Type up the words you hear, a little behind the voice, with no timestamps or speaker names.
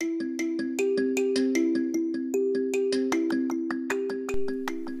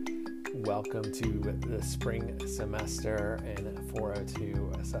Welcome to the spring semester in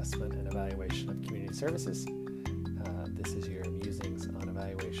 402 Assessment and Evaluation of Community Services. This is your Musings on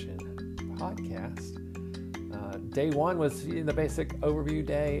Evaluation podcast. Day one was the basic overview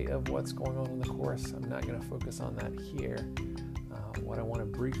day of what's going on in the course. I'm not going to focus on that here. What I want to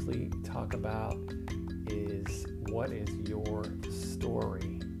briefly talk about is what is your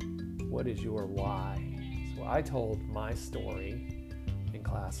story? What is your why? So I told my story in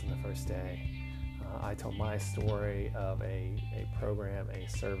class on the first day. I told my story of a program, a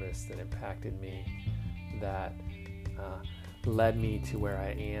service that impacted me, that led me to where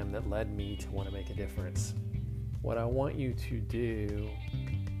I am, that led me to want to make a difference. What I want you to do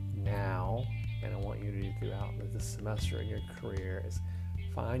now, and I want you to do throughout this semester in your career, is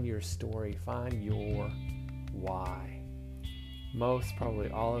find your story, find your why. Most,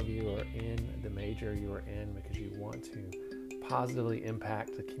 probably all of you are in the major you are in because you want to positively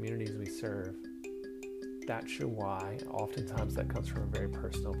impact the communities we serve. That's your why. Oftentimes that comes from a very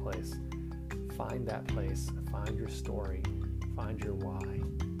personal place. Find that place, find your story, find your why.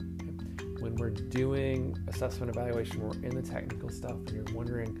 When we're doing assessment evaluation, we're in the technical stuff and you're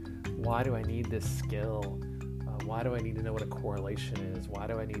wondering, why do I need this skill? Why do I need to know what a correlation is? Why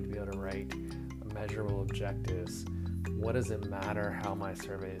do I need to be able to write measurable objectives? What does it matter how my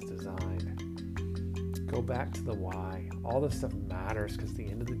survey is designed? Go back to the why. All this stuff matters because at the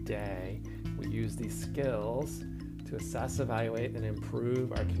end of the day, we use these skills to assess, evaluate, and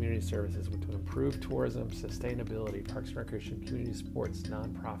improve our community services, to improve tourism, sustainability, parks and recreation, community sports,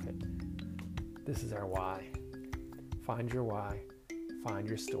 nonprofit. This is our why. Find your why. Find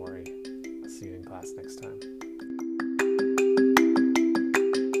your story. I'll see you in class next time.